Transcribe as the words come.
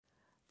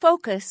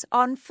Focus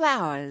on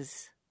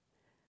flowers.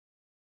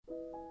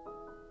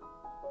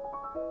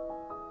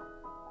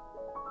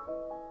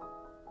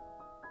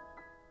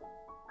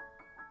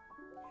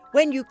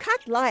 When you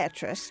cut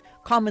liatris,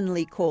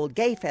 commonly called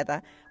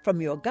gayfeather, from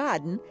your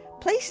garden,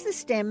 place the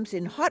stems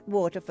in hot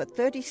water for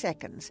 30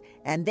 seconds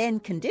and then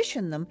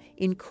condition them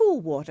in cool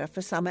water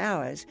for some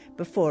hours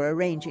before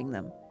arranging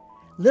them.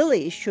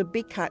 Lilies should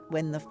be cut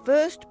when the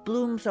first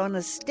blooms on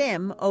a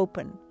stem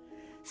open.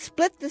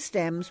 Split the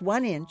stems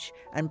 1 inch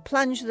and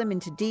plunge them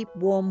into deep,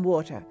 warm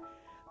water.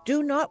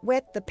 Do not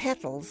wet the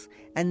petals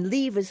and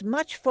leave as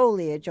much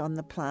foliage on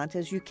the plant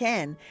as you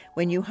can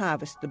when you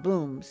harvest the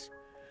blooms.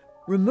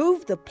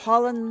 Remove the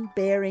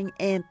pollen-bearing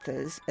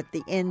anthers at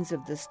the ends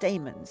of the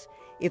stamens.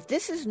 If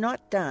this is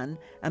not done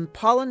and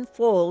pollen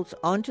falls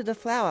onto the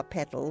flower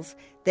petals,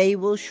 they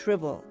will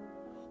shrivel.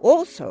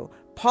 Also,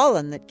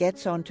 pollen that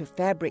gets onto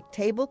fabric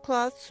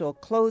tablecloths or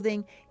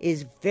clothing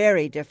is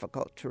very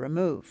difficult to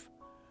remove.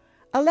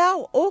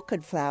 Allow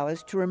orchid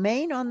flowers to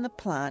remain on the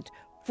plant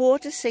 4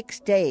 to 6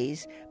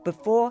 days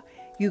before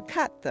you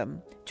cut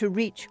them to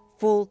reach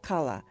full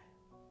color.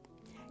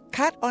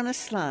 Cut on a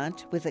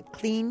slant with a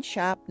clean,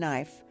 sharp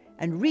knife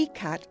and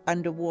recut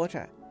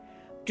underwater.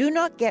 Do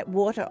not get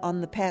water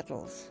on the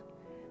petals.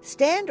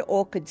 Stand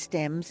orchid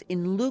stems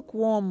in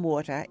lukewarm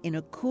water in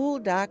a cool,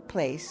 dark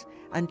place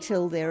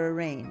until they're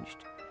arranged.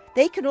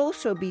 They can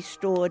also be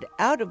stored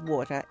out of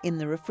water in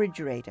the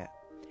refrigerator.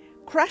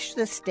 Crush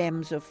the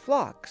stems of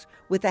phlox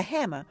with a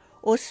hammer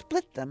or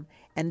split them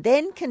and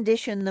then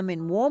condition them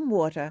in warm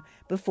water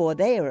before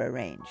they are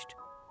arranged.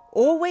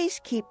 Always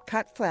keep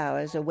cut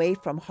flowers away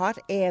from hot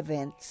air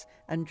vents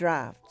and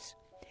drafts.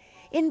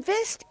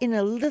 Invest in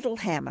a little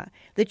hammer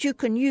that you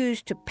can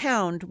use to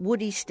pound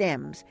woody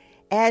stems,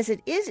 as it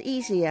is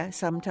easier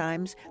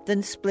sometimes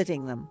than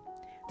splitting them.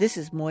 This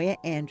is Moya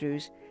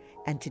Andrews,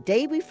 and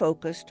today we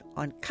focused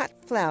on cut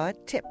flower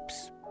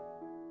tips.